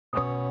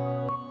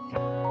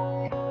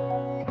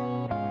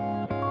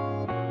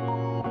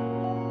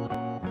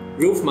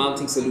Roof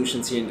mounting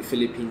solutions here in the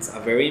Philippines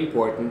are very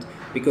important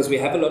because we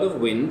have a lot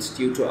of wind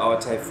due to our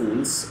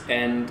typhoons,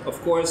 and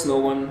of course no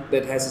one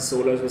that has a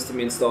solar system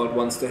installed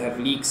wants to have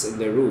leaks in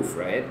their roof,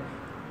 right?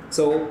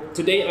 So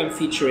today I'm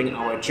featuring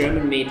our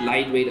German-made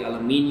lightweight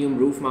aluminium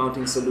roof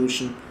mounting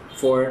solution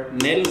for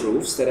metal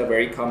roofs that are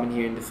very common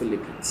here in the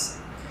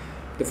Philippines.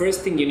 The first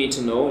thing you need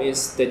to know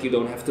is that you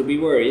don't have to be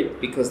worried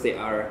because they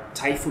are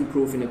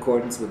typhoon-proof in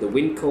accordance with the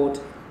wind code.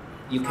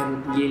 You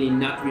can really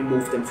not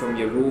remove them from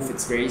your roof,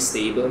 it's very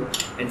stable.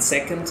 And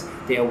second,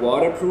 they are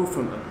waterproof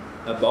from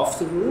above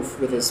the roof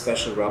with a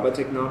special rubber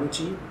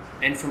technology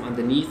and from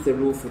underneath the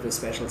roof with a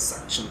special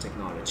suction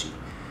technology.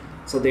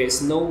 So there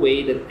is no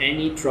way that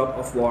any drop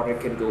of water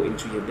can go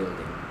into your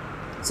building.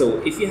 So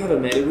if you have a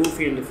metal roof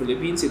here in the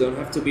Philippines, you don't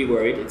have to be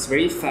worried. It's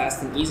very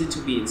fast and easy to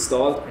be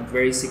installed and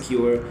very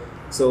secure.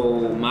 So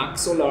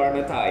mag-solar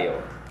na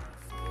tayo!